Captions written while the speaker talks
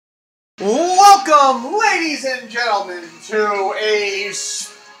Welcome, ladies and gentlemen, to a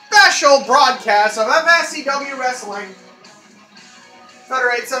special broadcast of FSCW Wrestling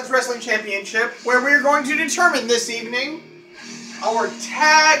Federated Sons Wrestling Championship, where we are going to determine this evening our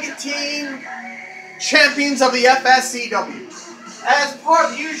Tag Team Champions of the FSCW. As part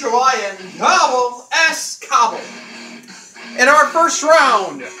of the usual, I am Gobble S. Cobble. In our first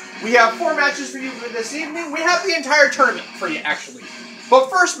round, we have 4 matches for you this evening. We have the entire tournament for you, actually. But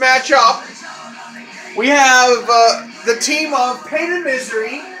first match up, we have the team of Pain and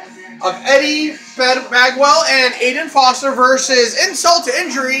Misery of Eddie Bagwell and Aiden Foster versus Insult to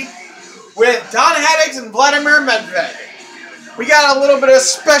Injury with Don Haddix and Vladimir Medved. We got a little bit of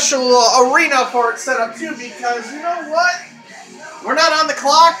special arena for it set up too, because you know what? We're not on the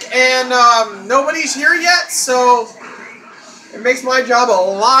clock and nobody's here yet, so it makes my job a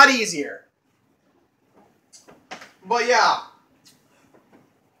lot easier. But yeah.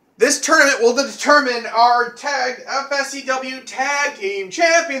 This tournament will determine our FSCW Tag Team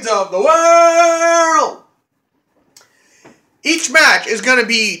Champions of the World. Each match is going to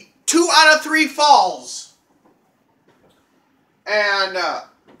be 2 out of 3 falls. And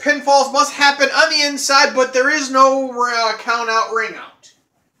pinfalls must happen on the inside, but there is no count-out, ring-out.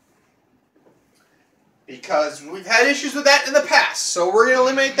 Because we've had issues with that in the past, so we're going to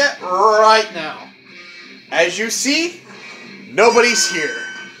eliminate that right now. As you see, nobody's here,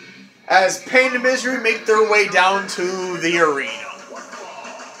 as Pain and Misery make their way down to the arena.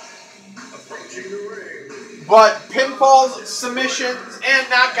 But pinfalls, submissions, and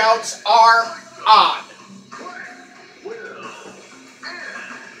knockouts are on.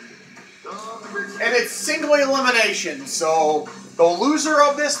 And it's single elimination, so the loser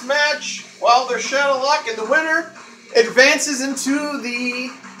of this match, well, they're shit out of luck, and the winner advances into the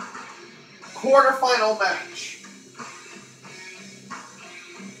quarterfinal match.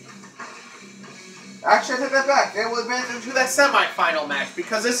 Actually, I take that back. They will advance into that semi-final match,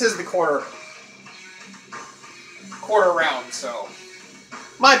 because this is the quarter round, so.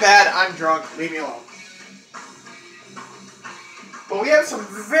 My bad, I'm drunk. Leave me alone. But we have some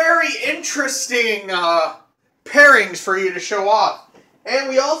very interesting pairings for you to show off. And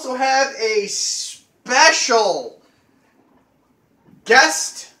we also have a special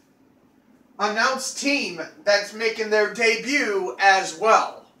guest announced team that's making their debut as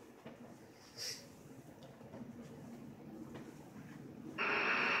well.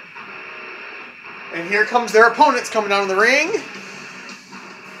 And here comes their opponents coming down the ring.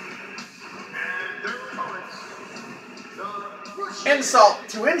 Insult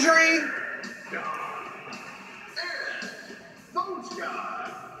to Injury.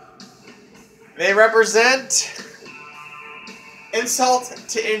 They represent Insult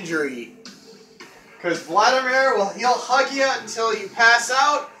to Injury. Because Vladimir he'll hug you until you pass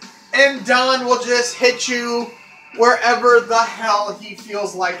out, and Don will just hit you wherever the hell he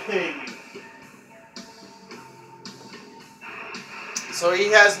feels like hitting you. So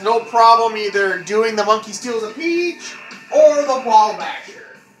he has no problem either doing the monkey steals a peach or the ball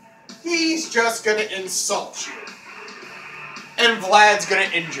basher. He's just going to insult you. And Vlad's going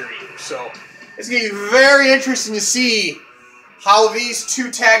to injure you. So it's going to be very interesting to see how these 2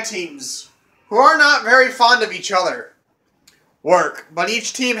 tag teams, who are not very fond of each other, work. But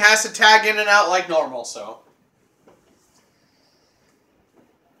each team has to tag in and out like normal, so.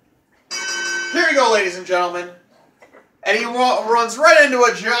 Here we go, ladies and gentlemen. And he runs right into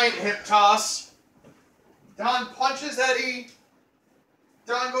a giant hip toss. Don punches Eddie.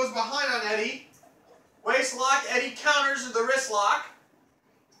 Don goes behind on Eddie. Waist lock. Eddie counters with the wrist lock.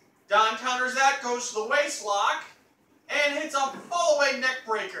 Don counters that, goes to the waist lock, and hits a fall-away neck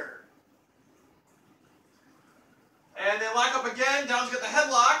breaker. And they lock up again. Don's got the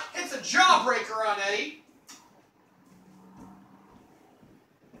headlock. Hits a jawbreaker on Eddie.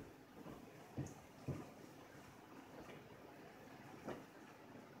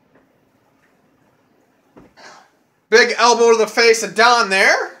 Big elbow to the face of Don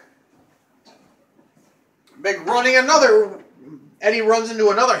there. Big running another. Eddie runs into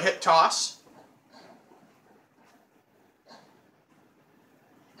another hip toss.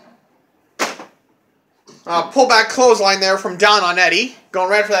 Pullback clothesline there from Don on Eddie. Going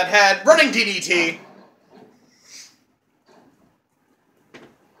right for that head. Running DDT.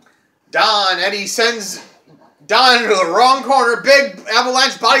 Eddie sends Don into the wrong corner. Big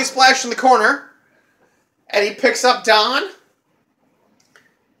avalanche body splash in the corner. Eddie picks up Don.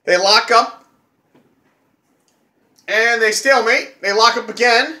 They lock up. And they stalemate. They lock up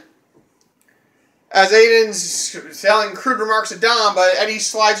again. As Aiden's selling crude remarks at Don, but Eddie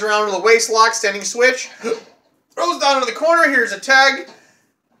slides around to the waist lock, standing switch. Throws Don into the corner. Here's a tag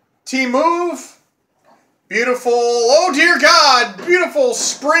team move. Beautiful, oh dear God, beautiful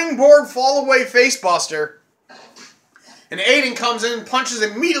springboard fall away facebuster. And Aiden comes in, punches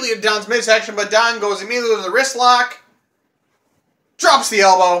immediately at Don's midsection, but Don goes immediately to the wrist lock. Drops the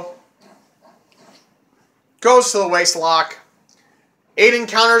elbow. Goes to the waist lock. Aiden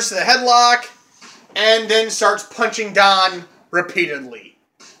counters to the headlock. And then starts punching Don repeatedly.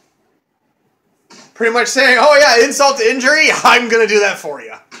 Pretty much saying, oh yeah, insult to injury, I'm going to do that for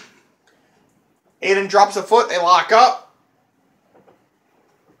you. Aiden drops a foot, they lock up.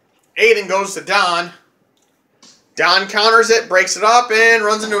 Aiden goes to Don. Don counters it, breaks it up, and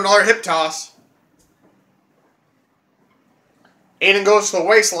runs into another hip toss. Aiden goes to the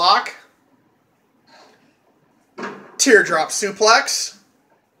waist lock. Teardrop suplex.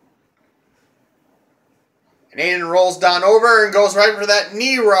 And Aiden rolls Don over and goes right for that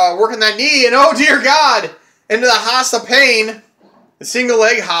knee, working that knee, and oh dear God, into the house of pain. The single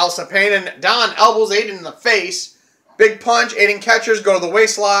leg house of pain, and Don elbows Aiden in the face. Big punch, Aiden catchers, go to the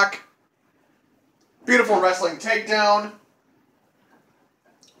waist lock. Beautiful wrestling takedown.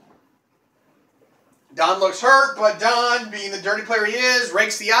 Don looks hurt, but Don, being the dirty player he is,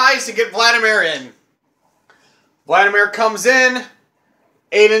 rakes the eyes to get Vladimir in. Vladimir comes in.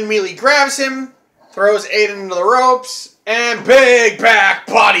 Aiden immediately grabs him, throws Aiden into the ropes, and big back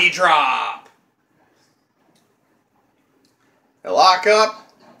body drop. They lock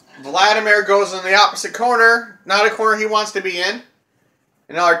up. Vladimir goes in the opposite corner. Not a corner he wants to be in.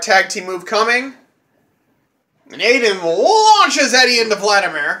 Another tag team move coming. And Aiden launches Eddie into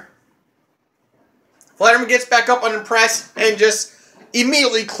Vladimir. Vladimir gets back up unimpressed and just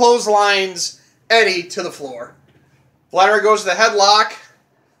immediately clotheslines Eddie to the floor. Vladimir goes to the headlock.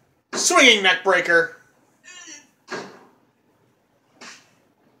 Swinging neck breaker.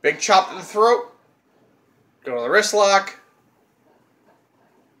 Big chop to the throat. Go to the wrist lock.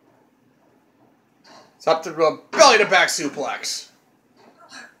 It's up to a belly to back suplex.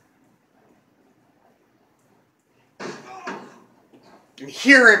 You can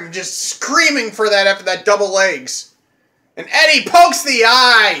hear him just screaming for that after that double legs. And Eddie pokes the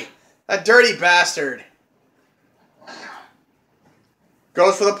eye. That dirty bastard.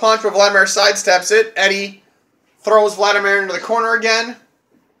 Goes for the punch, but Vladimir sidesteps it. Eddie throws Vladimir into the corner again.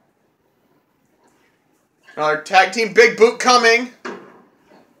 Another tag team. Big boot coming.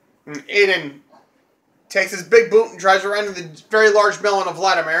 And Aiden takes his big boot and drives around into the very large melon of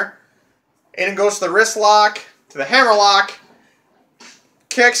Vladimir. Aiden goes to the wrist lock, to the hammer lock.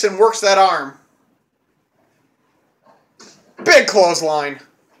 Kicks and works that arm. Big clothesline.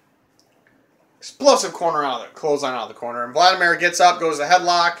 Explosive clothesline out of the corner. And Vladimir gets up, goes to the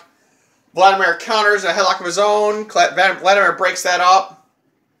headlock. Vladimir counters a headlock of his own. Vladimir breaks that up.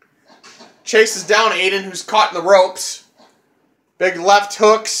 Chases down Aiden, who's caught in the ropes. Big left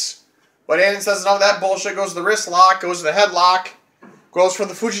hooks. But Aiden says enough of that bullshit. Goes to the wrist lock, goes to the headlock. Goes for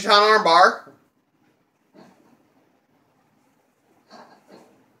the Fujitan armbar.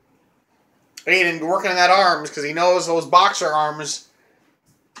 Aiden working on that arms because he knows those boxer arms.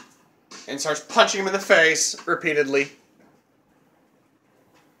 And starts punching him in the face repeatedly.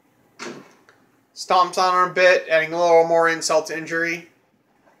 Stomps on him a bit, adding a little more insult to injury.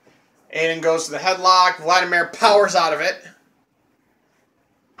 Aiden goes to the headlock. Vladimir powers out of it.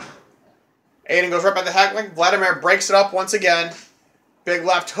 Aiden goes right by the headlock. Vladimir breaks it up once again. Big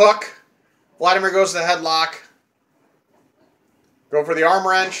left hook. Vladimir goes to the headlock. Go for the arm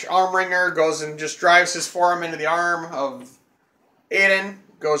wrench. Arm wringer. Goes and just drives his forearm into the arm of Aiden.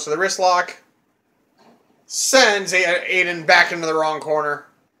 Goes to the wrist lock. Sends Aiden back into the wrong corner.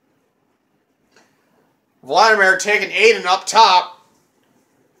 Vladimir taking Aiden up top.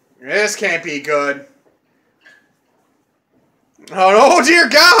 This can't be good. Oh dear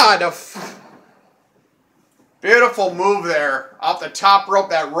God! Beautiful move there. Off the top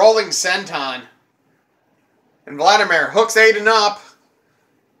rope, that rolling senton. And Vladimir hooks Aiden up.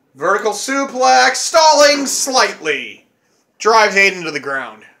 Vertical suplex, stalling slightly. Drives Aiden to the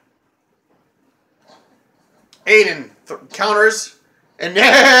ground. Aiden counters. And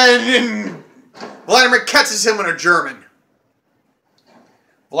then Vladimir catches him in a German.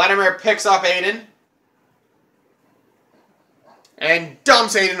 Vladimir picks up Aiden. And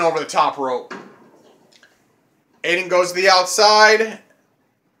dumps Aiden over the top rope. Aiden goes to the outside.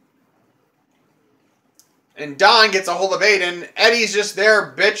 And Don gets a hold of Aiden. Eddie's just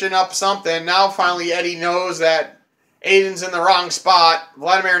there bitching up something. Now finally Eddie knows that Aiden's in the wrong spot.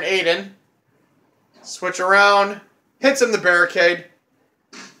 Vladimir and Aiden switch around. Hits him the barricade.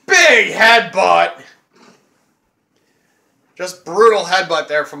 Big headbutt. Just brutal headbutt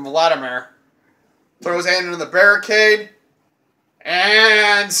there from Vladimir. Throws Aiden into the barricade.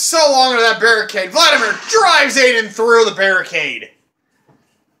 And so long to that barricade. Vladimir drives Aiden through the barricade.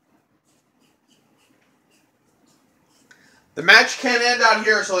 The match can't end out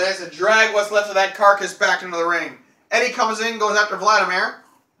here, so he has to drag what's left of that carcass back into the ring. Eddie comes in, goes after Vladimir.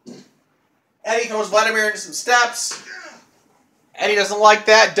 Eddie throws Vladimir into some steps. Eddie doesn't like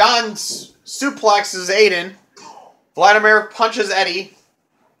that. Don suplexes Aiden. Vladimir punches Eddie.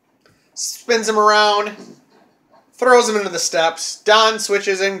 Spins him around. Throws him into the steps. Don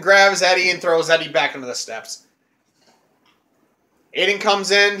switches and grabs Eddie and throws Eddie back into the steps. Aiden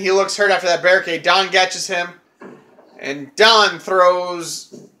comes in. He looks hurt after that barricade. Don catches him. And Don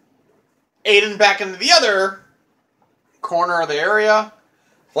throws Aiden back into the other corner of the area.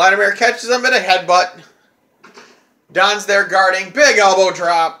 Vladimir catches him at a headbutt. Don's there guarding. Big elbow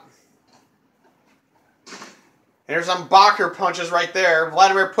drop. And there's some Bacher punches right there.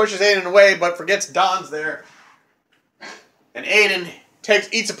 Vladimir pushes Aiden away, but forgets Don's there. And Aiden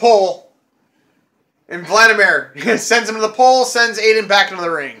eats a pole. And Vladimir sends him to the pole, sends Aiden back into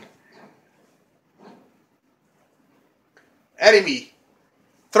the ring. Eddie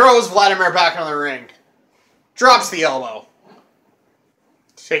throws Vladimir back into the ring. Drops the elbow.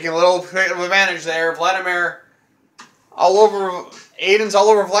 Taking a little advantage there. Vladimir all over. Aiden's all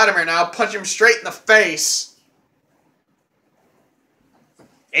over Vladimir now. Punch him straight in the face.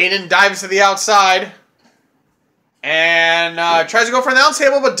 Aiden dives to the outside. And tries to go for an announce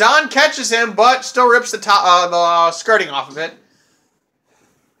table, but Don catches him, but still rips the skirting off of it.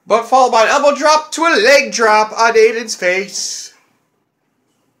 But followed by an elbow drop to a leg drop on Aiden's face.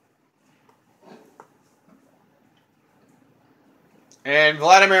 And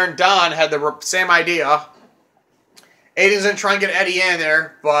Vladimir and Don had the same idea. Aiden's going to try and get Eddie in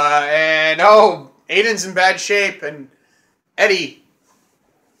there. Aiden's in bad shape. And Eddie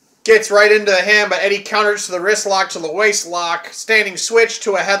gets right into him. But Eddie counters to the wrist lock, to the waist lock. Standing switch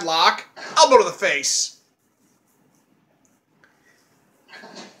to a headlock. Elbow to the face.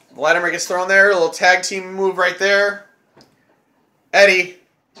 Vladimir gets thrown there. A little tag team move right there. Eddie.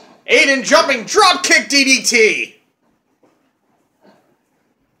 Aiden jumping drop kick DDT.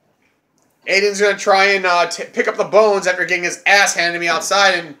 Aiden's going to try and pick up the bones after getting his ass handed to me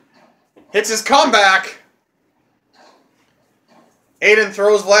outside and hits his comeback. Aiden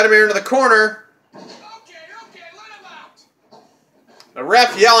throws Vladimir into the corner. Okay, let him out. The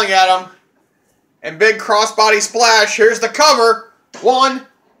ref yelling at him. And big crossbody splash. Here's the cover. 1.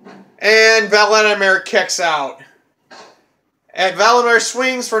 And Vladimir kicks out. And Vladimir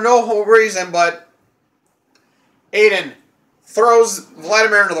swings for no reason, but Aiden throws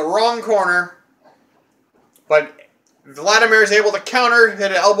Vladimir into the wrong corner. But Vladimir is able to counter,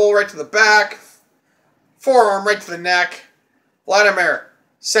 hit an elbow right to the back, forearm right to the neck. Vladimir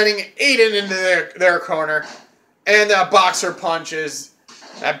sending Aiden into their corner. And that boxer punches.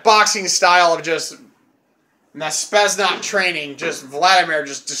 That boxing style of just... And that Speznot training, just Vladimir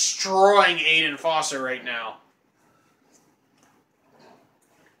just destroying Aiden Foster right now.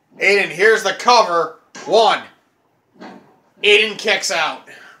 Aiden, here's the cover. 1. Aiden kicks out.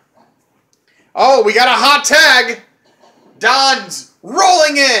 Oh, we got a hot tag. Don's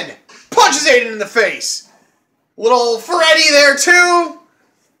rolling in. Punches Aiden in the face. Little Freddy there too.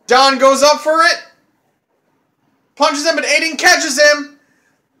 Don goes up for it. Punches him, but Aiden catches him.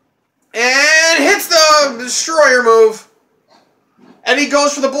 And hits the destroyer move. Eddie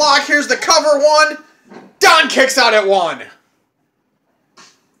goes for the block. Here's the cover. 1. Don kicks out at 1.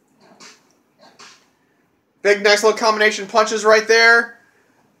 Big, nice little combination punches right there.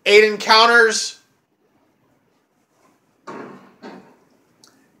 Aiden counters.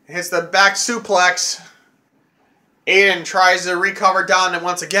 Hits the back suplex. Aiden tries to recover Don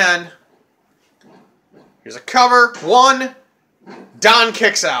once again. Here's a cover. 1. Don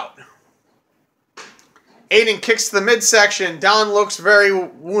kicks out. Aiden kicks to the midsection. Don looks very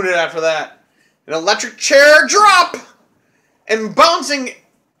wounded after that. An electric chair drop! And bouncing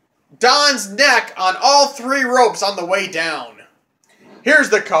Don's neck on all 3 ropes on the way down. Here's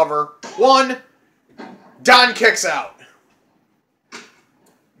the cover. 1. Don kicks out.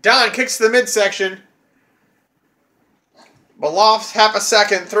 Don kicks to the midsection. But lofts half a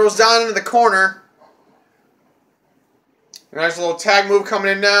second. Throws Don into the corner. Nice little tag move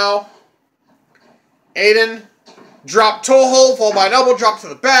coming in now. Aiden, drop toe hold, followed by an elbow drop to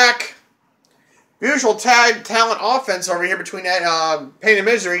the back. Beautiful tag talent offense over here between Pain and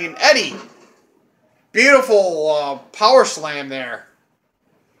Misery and Eddie. Beautiful power slam there.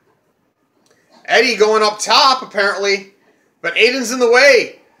 Eddie going up top, apparently. But Aiden's in the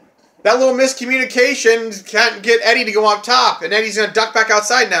way. That little miscommunication can't get Eddie to go up top. And Eddie's going to duck back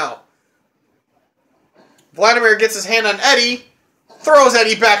outside now. Vladimir gets his hand on Eddie. throws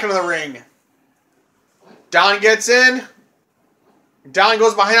Eddie back into the ring. Don gets in. Don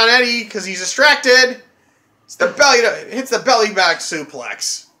goes behind on Eddie because he's distracted. It's the hits the belly back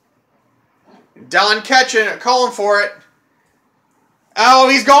suplex. Don catching it, calling for it. Oh,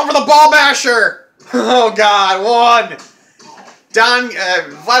 he's going for the ball basher. Oh, God, one.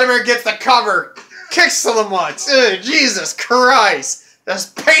 Vladimir gets the cover. Kicks to the mutts. Ugh, Jesus Christ. That's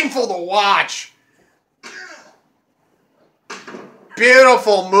painful to watch.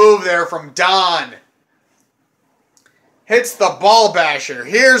 Beautiful move there from Don. Hits the ball basher.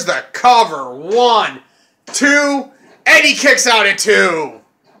 Here's the cover. 1, 2. Eddie kicks out at 2.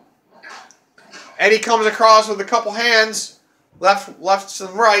 Eddie comes across with a couple hands. Lefts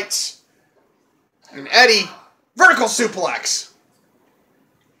and rights. And Eddie, vertical suplex.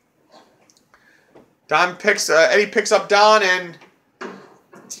 Eddie picks up Don and...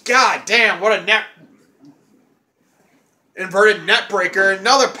 God damn, what a inverted net breaker.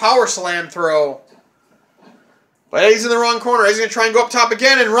 Another power slam throw. But Eddie's in the wrong corner. Eddie's going to try and go up top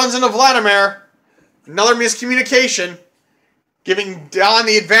again and runs into Vladimir. Another miscommunication. Giving Don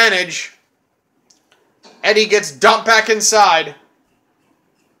the advantage. Eddie gets dumped back inside.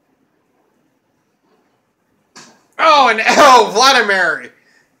 Oh, and Vladimir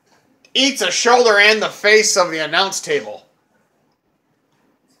eats a shoulder and the face of the announce table.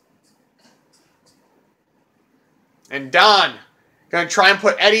 And Don going to try and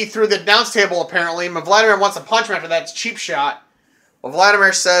put Eddie through the announce table, apparently. But Vladimir wants to punch him after that cheap shot. Well,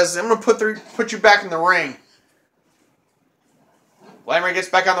 Vladimir says, I'm going to put you back in the ring. Vladimir gets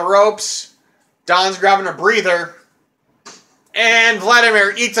back on the ropes. Don's grabbing a breather. And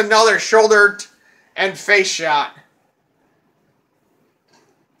Vladimir eats another shoulder and face shot.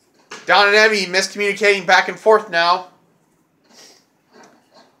 Don and Eddie miscommunicating back and forth now.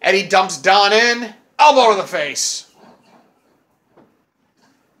 Eddie dumps Don in. Elbow to the face.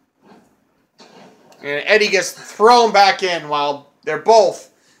 And Eddie gets thrown back in while they're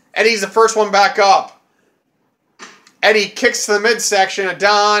both. Eddie's the first one back up. Eddie kicks to the midsection of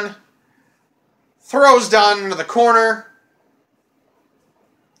Don. Throws Don into the corner.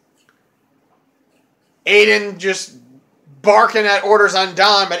 Aiden just barking at orders on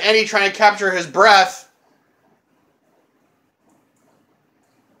Don, but Eddie trying to capture his breath.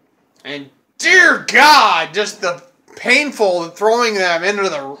 And dear God, just the painful throwing them into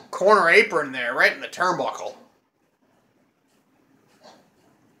the corner apron there, right in the turnbuckle.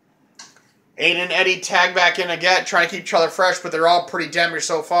 Aiden and Eddie tag back in again, trying to keep each other fresh, but they're all pretty damn near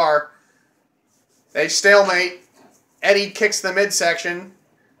so far. They stalemate. Eddie kicks the midsection.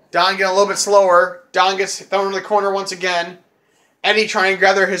 Don getting a little bit slower. Don gets thrown into the corner once again. Eddie trying to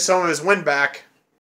gather some of his wind back.